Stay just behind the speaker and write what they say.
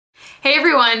Hey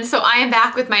everyone, so I am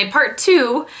back with my part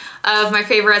 2 of my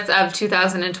favorites of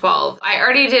 2012. I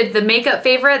already did the makeup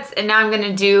favorites and now I'm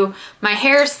gonna do my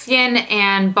hair, skin,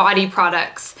 and body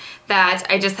products that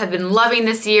I just have been loving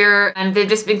this year, and they've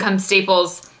just become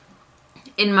staples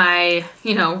in my,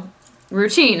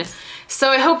 routine.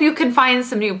 So I hope you can find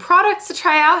some new products to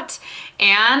try out,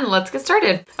 and let's get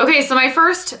started. Okay, so my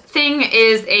first thing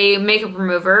is a makeup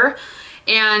remover,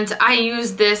 and I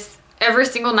use this every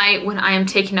single night when I am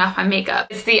taking off my makeup.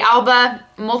 It's the Alba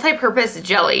multi-purpose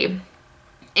jelly,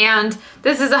 and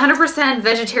this is 100%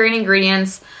 vegetarian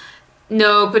ingredients,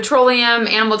 no petroleum,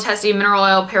 animal testing, mineral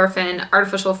oil, paraffin,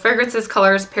 artificial fragrances,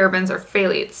 colors, parabens, or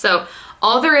phthalates. So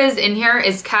all there is in here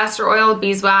is castor oil,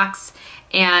 beeswax,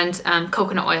 and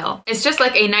coconut oil. It's just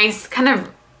like a nice kind of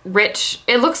rich,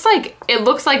 it looks like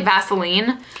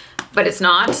Vaseline, but it's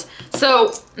not.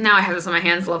 So now I have this on my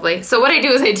hands, lovely. So what I do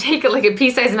is I take like a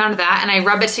pea-sized amount of that and I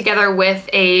rub it together with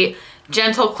a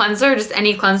gentle cleanser, just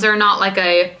any cleanser, not like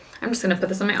I'm just gonna put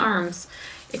this on my arms.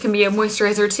 It can be a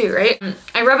moisturizer too, right?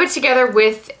 I rub it together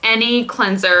with any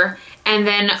cleanser and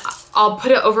then I'll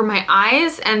put it over my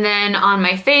eyes and then on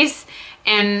my face,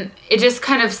 and it just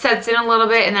kind of sets in a little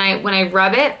bit, and then when I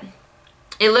rub it,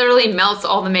 it literally melts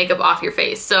all the makeup off your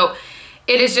face. So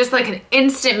it is just like an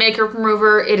instant makeup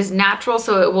remover. It is natural,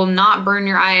 so it will not burn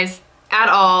your eyes at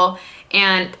all.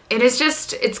 And it is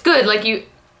just, it's good. Like you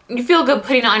feel good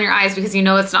putting it on your eyes because you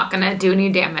know it's not gonna do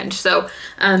any damage. So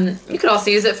you could also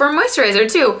use it for a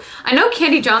moisturizer too. I know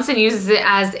Candy Johnson uses it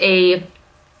as a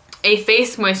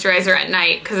face moisturizer at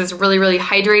night because it's really, really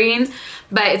hydrating,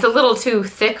 but it's a little too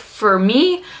thick for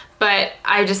me. But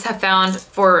I just have found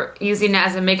for using it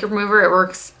as a makeup remover, it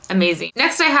works amazing.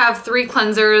 Next I have 3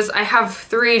 cleansers. I have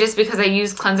 3 just because I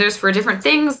use cleansers for different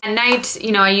things. At night,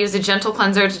 I use a gentle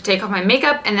cleanser to take off my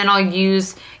makeup, and then I'll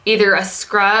use either a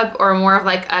scrub or more of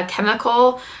like a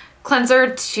chemical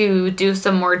cleanser to do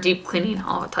some more deep cleaning.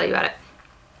 I'll tell you about it.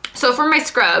 So for my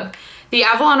scrub, the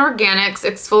Avalon Organics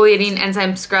Exfoliating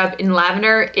Enzyme Scrub in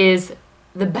Lavender is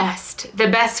the best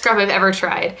scrub I've ever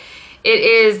tried.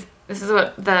 This is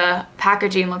what the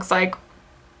packaging looks like.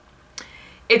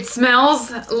 It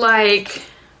smells like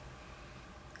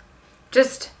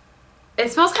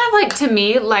it smells kind of like, to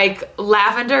me, like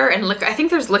lavender and I think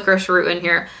there's licorice root in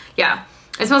here. Yeah,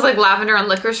 it smells like lavender and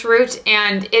licorice root,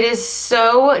 and it is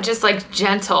so just like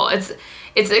gentle. It's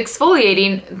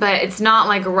exfoliating, but it's not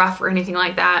like rough or anything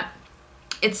like that.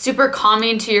 It's super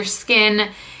calming to your skin.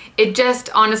 It just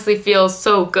honestly feels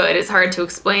so good. It's hard to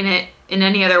explain it in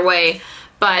any other way.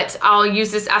 But I'll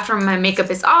use this after my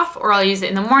makeup is off, or I'll use it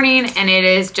in the morning, and it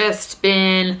has just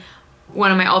been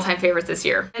one of my all-time favorites this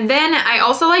year. And then I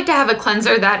also like to have a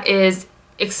cleanser that is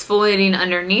exfoliating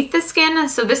underneath the skin.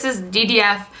 So this is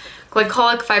DDF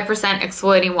Glycolic 5%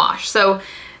 Exfoliating Wash. So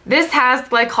this has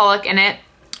glycolic in it,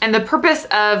 and the purpose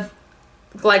of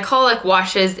glycolic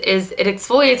washes is it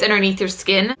exfoliates underneath your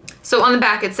skin. So on the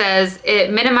back it says it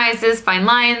minimizes fine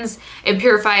lines, it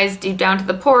purifies deep down to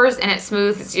the pores, and it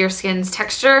smooths your skin's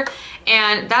texture.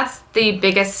 And that's the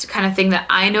biggest kind of thing that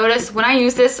I notice when I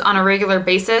use this on a regular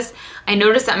basis. I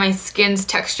notice that my skin's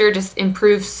texture just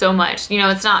improves so much.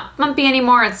 It's not bumpy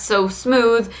anymore, it's so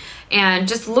smooth and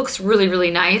just looks really,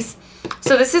 really nice.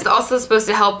 So this is also supposed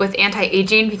to help with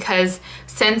anti-aging because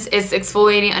since it's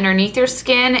exfoliating underneath your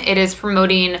skin, it is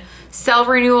promoting cell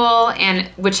renewal, and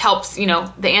which helps, the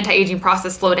anti-aging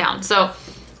process slow down. So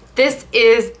this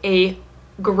is a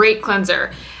great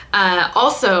cleanser.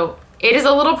 Also, it is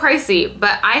a little pricey,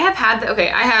 but I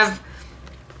have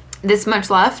this much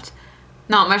left.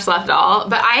 Not much left at all,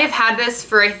 but I have had this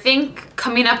for, I think,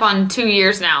 coming up on 2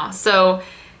 years now. So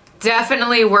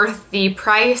definitely worth the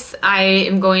price. I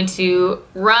am going to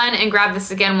run and grab this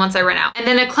again once I run out. And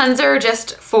then a cleanser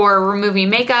just for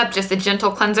removing makeup, just a gentle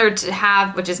cleanser to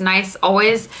have, which is nice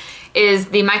always, is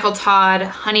the Michael Todd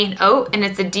Honey and Oat, and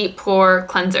it's a deep pore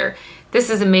cleanser.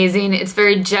 This is amazing. It's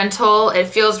very gentle. It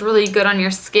feels really good on your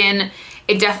skin.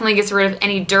 It definitely gets rid of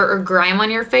any dirt or grime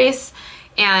on your face,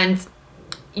 and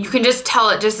you can just tell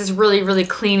it just is really, really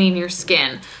cleaning your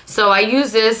skin. So I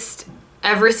use this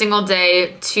every single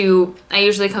day I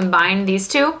usually combine these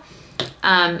two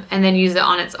and then use it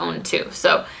on its own too.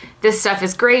 So this stuff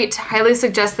is great. Highly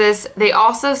suggest this. They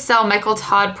also sell Michael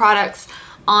Todd products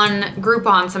on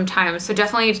Groupon sometimes, so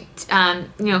definitely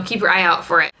keep your eye out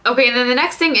for it. Okay, and then the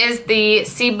next thing is the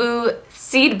Sibu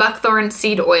Sea Buckthorn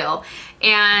Seed Oil,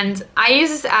 and I use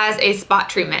this as a spot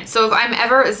treatment. So if I'm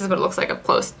ever, this is what it looks like up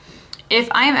close, if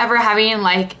I'm ever having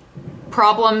like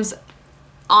problems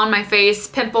on my face,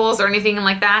 pimples or anything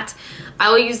like that, I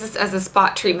will use this as a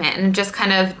spot treatment and just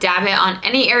kind of dab it on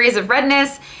any areas of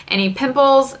redness, any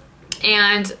pimples,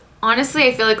 and honestly,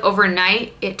 I feel like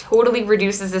overnight, it totally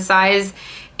reduces the size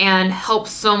and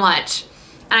helps so much.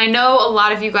 And I know a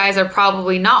lot of you guys are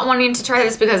probably not wanting to try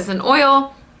this because it's an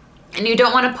oil and you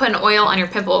don't want to put an oil on your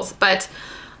pimples, but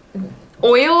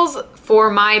oils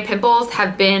for my pimples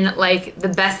have been like the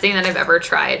best thing that I've ever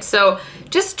tried. So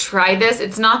just try this.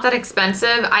 It's not that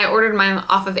expensive. I ordered mine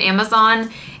off of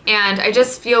Amazon, and I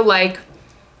just feel like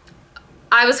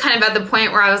I was kind of at the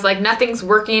point where I was like, nothing's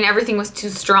working. Everything was too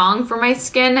strong for my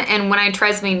skin. And when I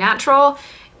tried something natural,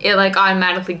 it like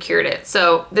automatically cured it.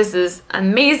 So this is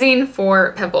amazing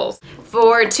for pimples.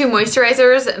 For 2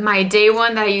 moisturizers, my day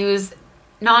one that I use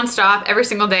nonstop every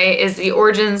single day is the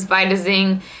Origins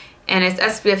Vitazing, and it's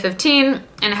SPF 15 and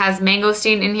it has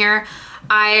mangosteen in here.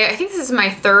 I think this is my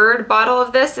 3rd bottle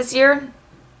of this year.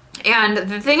 And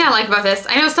the thing I like about this,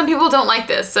 I know some people don't like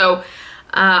this, so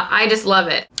I just love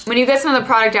it. When you get some of the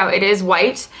product out, it is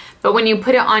white, but when you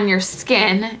put it on your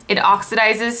skin, it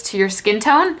oxidizes to your skin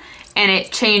tone and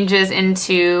it changes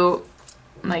into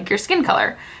like your skin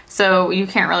color. So you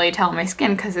can't really tell my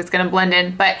skin because it's gonna blend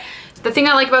in. But the thing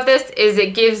I like about this is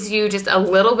it gives you just a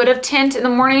little bit of tint in the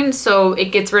morning, so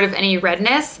it gets rid of any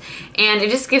redness, and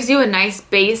it just gives you a nice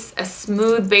base, a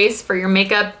smooth base for your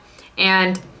makeup,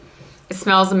 and it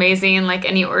smells amazing like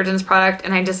any Origins product,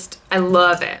 and I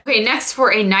love it. Okay, next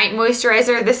for a night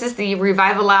moisturizer, this is the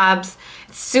Reviva Labs,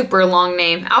 super long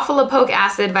name, alpha lipoic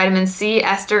acid, vitamin C,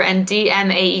 ester, and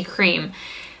DMAE cream.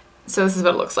 So this is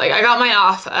what it looks like. I got mine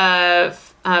off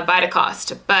of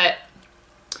Vitacost, but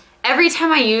every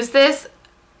time I use this,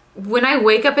 when I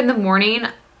wake up in the morning,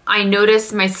 I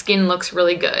notice my skin looks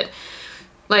really good.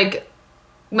 Like,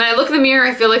 when I look in the mirror,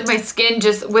 I feel like my skin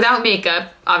just, without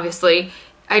makeup, obviously,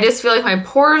 I just feel like my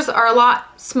pores are a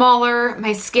lot smaller.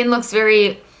 My skin looks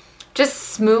very just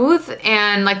smooth,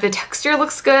 and like the texture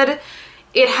looks good.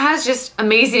 It has just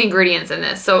amazing ingredients in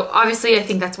this. So obviously I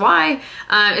think that's why.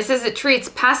 It says it treats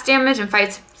past damage and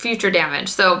fights future damage.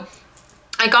 So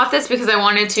I got this because I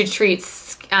wanted to treat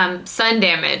sun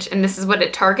damage, and this is what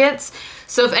it targets.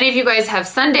 So if any of you guys have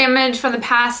sun damage from the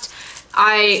past,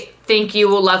 I think you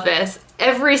will love this.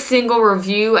 Every single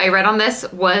review I read on this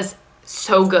was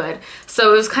so good.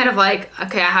 So it was kind of like,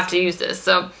 okay, I have to use this.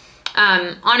 So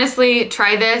honestly,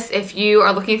 try this if you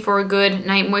are looking for a good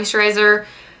night moisturizer.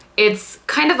 It's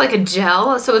kind of like a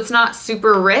gel, so it's not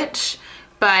super rich,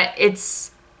 but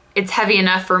it's heavy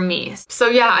enough for me. So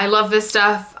yeah, I love this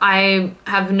stuff. I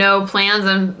have no plans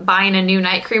on buying a new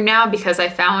night cream now because I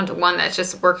found one that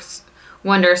just works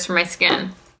wonders for my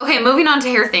skin. Okay, moving on to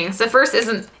hair things. The first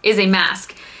is a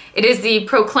mask. It is the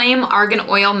Proclaim Argan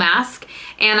Oil Mask,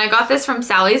 and I got this from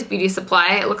Sally's Beauty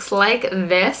Supply. It looks like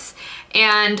this,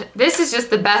 and this is just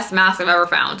the best mask I've ever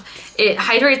found. It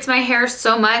hydrates my hair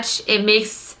so much. It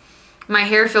makes my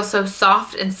hair feel so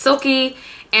soft and silky,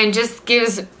 and just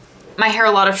gives my hair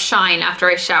a lot of shine after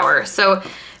I shower. So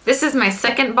this is my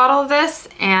 2nd bottle of this,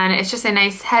 and it's just a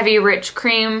nice heavy rich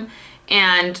cream,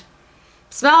 and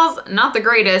smells not the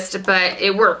greatest, but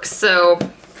it works. So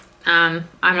I'm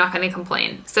not gonna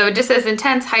complain. So it just says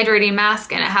intense hydrating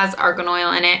mask, and it has argan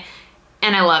oil in it,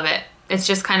 and I love it. It's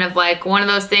just kind of like one of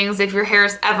those things, if your hair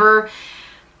is ever,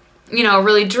 you know,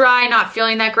 really dry, not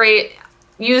feeling that great,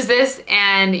 use this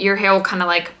and your hair will kind of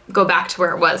like go back to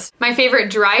where it was. My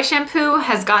favorite dry shampoo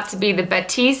has got to be the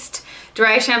Batiste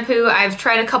Dry Shampoo. I've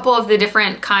tried a couple of the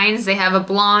different kinds. They have a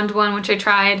blonde one, which I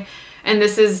tried, and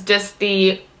this is just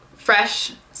the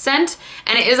fresh scent,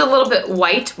 and it is a little bit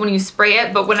white when you spray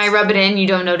it, but when I rub it in, you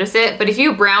don't notice it. But if you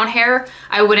have brown hair,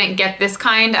 I wouldn't get this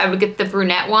kind. I would get the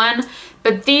brunette one.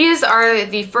 But these are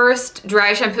the first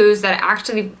dry shampoos that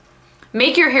actually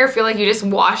make your hair feel like you just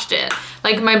washed it.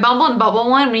 Like my Bumble and Bumble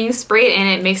one, when you spray it in,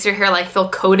 it makes your hair like feel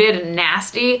coated and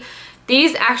nasty.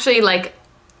 These actually, like,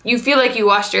 you feel like you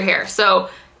washed your hair. So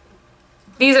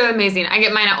these are amazing. I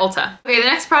get mine at Ulta. Okay, the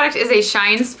next product is a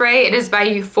shine spray. It is by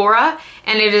Euphoria,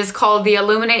 and it is called the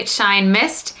Illuminate Shine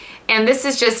Mist. And this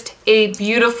is just a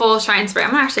beautiful shine spray.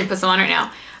 I'm gonna actually put some on right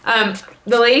now.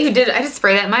 The lady who did, I just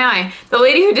sprayed that in my eye. The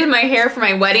lady who did my hair for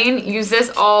my wedding used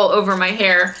this all over my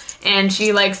hair, and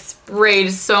she like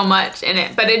sprayed so much in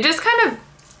it. But it just kind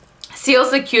of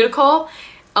seals the cuticle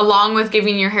along with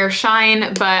giving your hair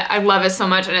shine, but I love it so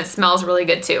much, and it smells really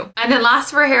good too. And then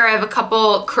last for hair, I have a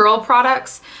couple curl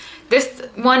products. This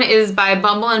one is by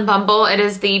Bumble and Bumble. It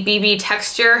is the BB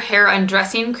Texture Hair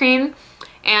Undressing Cream.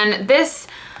 And this,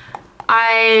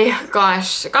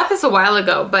 gosh, I got this a while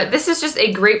ago, but this is just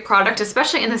a great product,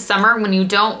 especially in the summer when you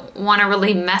don't want to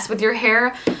really mess with your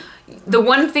hair. The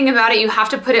one thing about it, you have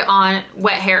to put it on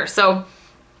wet hair. So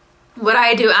what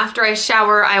I do after I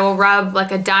shower, I will rub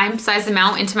like a dime size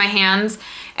amount into my hands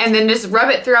and then just rub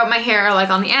it throughout my hair, like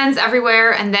on the ends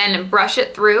everywhere, and then brush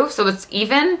it through so it's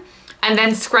even, and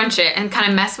then scrunch it and kind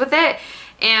of mess with it.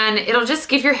 And it'll just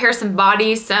give your hair some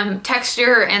body, some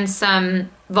texture, and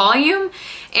some volume.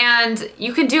 And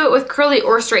you can do it with curly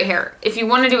or straight hair. If you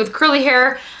want to do it with curly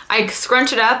hair, I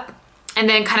scrunch it up and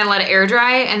then kind of let it air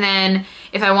dry. And then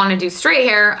if I want to do straight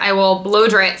hair, I will blow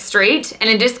dry it straight, and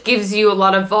it just gives you a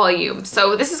lot of volume.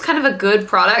 So this is kind of a good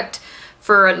product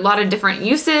for a lot of different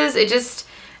uses. It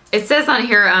says on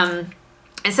here,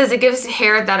 it says it gives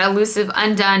hair that elusive,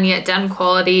 undone yet done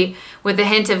quality with a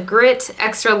hint of grit,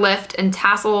 extra lift, and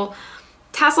tasseled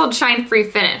shine-free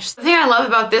finish. The thing I love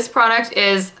about this product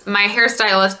is my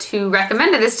hairstylist who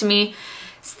recommended this to me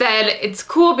said it's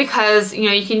cool because, you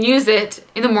know, you can use it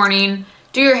in the morning,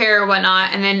 do your hair or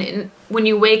whatnot, and then when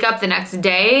you wake up the next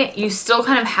day, you still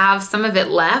kind of have some of it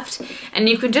left, and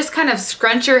you can just kind of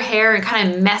scrunch your hair and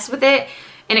kind of mess with it,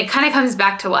 and it kind of comes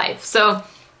back to life. So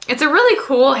it's a really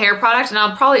cool hair product, and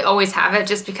I'll probably always have it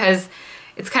just because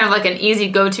it's kind of like an easy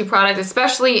go-to product,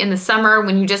 especially in the summer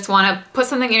when you just want to put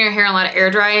something in your hair and let it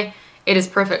air dry. It is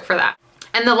perfect for that.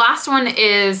 And the last one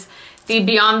is the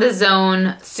Beyond the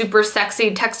Zone Super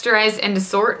Sexy Texturize and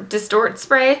Distort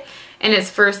Spray, and it's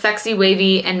for sexy,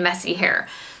 wavy, and messy hair.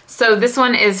 So this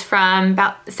one is from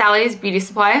Sally's Beauty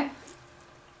Supply,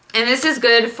 and this is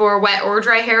good for wet or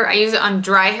dry hair. I use it on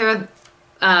dry hair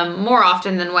more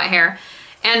often than wet hair,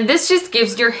 and this just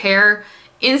gives your hair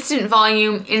instant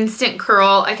volume, instant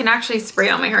curl. I can actually spray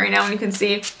it on my hair right now, and you can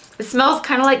see it smells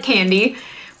kind of like candy,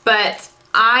 but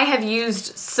I have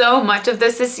used so much of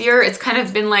this year. It's kind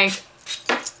of been like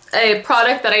a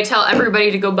product that I tell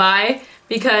everybody to go buy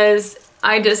because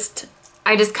I just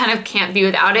kind of can't be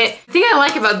without it. The thing I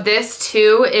like about this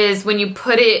too is when you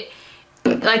put it,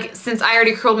 like since I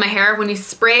already curled my hair, when you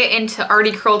spray it into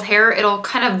already curled hair, it'll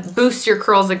kind of boost your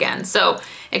curls again. So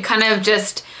it kind of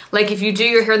just, like if you do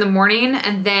your hair in the morning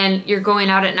and then you're going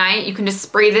out at night, you can just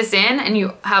spray this in and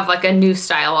you have like a new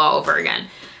style all over again.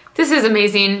 This is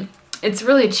amazing. It's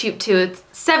really cheap too. It's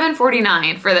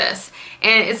 $7.49 for this,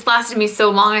 and it's lasted me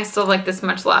so long. I still have like this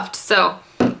much left. So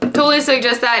totally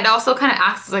suggest that. It also kind of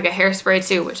acts as like a hairspray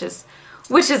too, which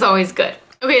is always good.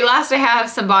 Okay, last I have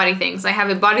some body things. I have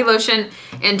a body lotion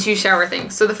and 2 shower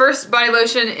things. So the first body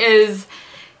lotion is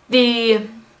the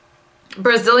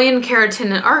Brazilian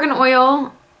Keratin and Argan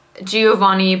Oil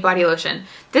Giovanni body lotion.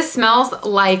 This smells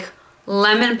like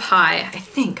lemon pie. I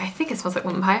think it smells like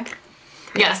lemon pie.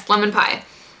 Yes, lemon pie.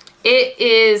 It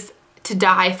is to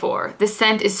die for. The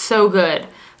scent is so good.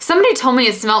 Somebody told me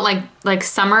it smelled like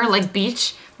summer, like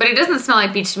beach, but it doesn't smell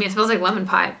like beach to me. It smells like lemon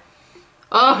pie.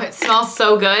 Oh, it smells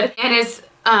so good. And it's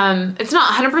not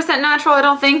 100% natural, I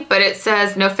don't think, but it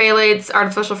says no phthalates,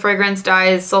 artificial fragrance,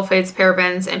 dyes, sulfates,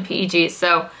 parabens, and PEGs.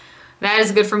 So that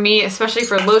is good for me, especially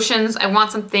for lotions. I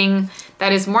want something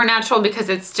that is more natural because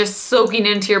it's just soaking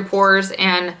into your pores,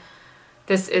 and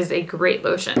this is a great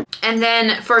lotion. And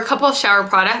then for a couple of shower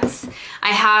products, I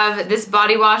have this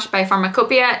body wash by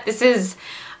Pharmacopia.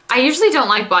 I usually don't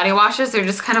like body washes. They're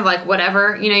just kind of like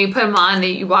whatever. You know, you put them on,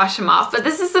 you wash them off. But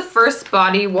this is the first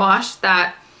body wash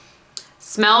that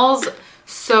smells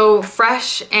so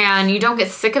fresh and you don't get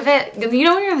sick of it. You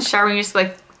know when you're in the shower and you just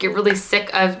like get really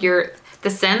sick of the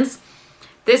scents?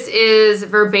 This is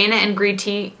verbena and green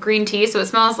tea, so it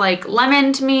smells like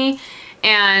lemon to me.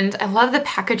 And I love the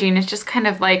packaging. It's just kind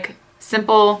of like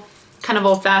simple, kind of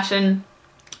old-fashioned,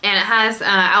 and it has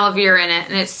aloe vera in it,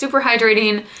 and it's super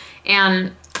hydrating,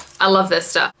 and I love this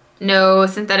stuff. No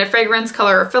synthetic fragrance,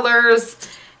 color, or fillers,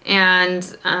 and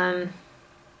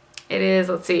it is,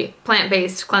 let's see,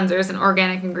 plant-based cleansers and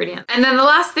organic ingredients. And then the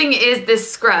last thing is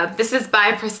this scrub. This is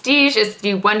by Prestige. It's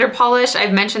the Wonder Polish.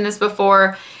 I've mentioned this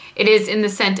before. It is in the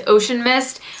scent Ocean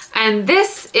Mist, and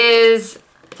this is,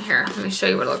 here, let me show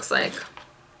you what it looks like.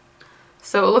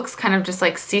 So it looks kind of just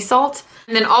like sea salt.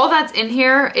 And then all that's in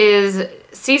here is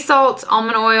sea salt,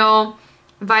 almond oil,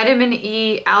 vitamin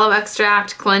E, aloe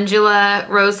extract, calendula,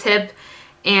 rosehip,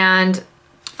 and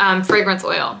fragrance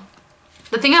oil.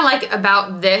 The thing I like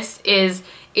about this is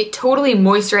it totally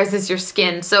moisturizes your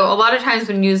skin. So a lot of times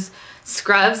when you use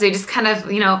scrubs, they just kind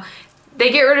of, you know, they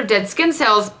get rid of dead skin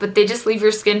cells, but they just leave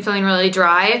your skin feeling really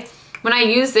dry. When I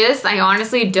use this, I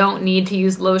honestly don't need to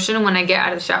use lotion when I get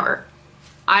out of the shower.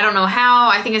 I don't know how.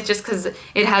 I think it's just because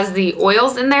it has the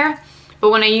oils in there.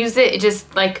 But when I use it, it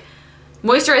just like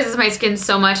moisturizes my skin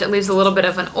so much. It leaves a little bit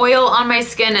of an oil on my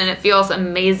skin and it feels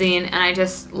amazing. And I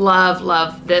just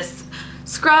love this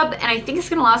scrub. And I think it's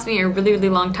gonna last me a really, really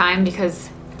long time because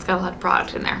it's got a lot of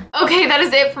product in there. Okay, that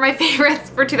is it for my favorites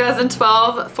for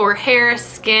 2012 for hair,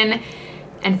 skin,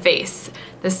 and face.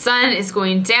 The sun is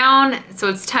going down, so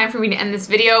it's time for me to end this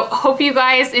video. Hope you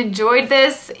guys enjoyed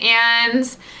this,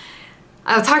 and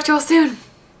I'll talk to you all soon.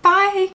 Bye.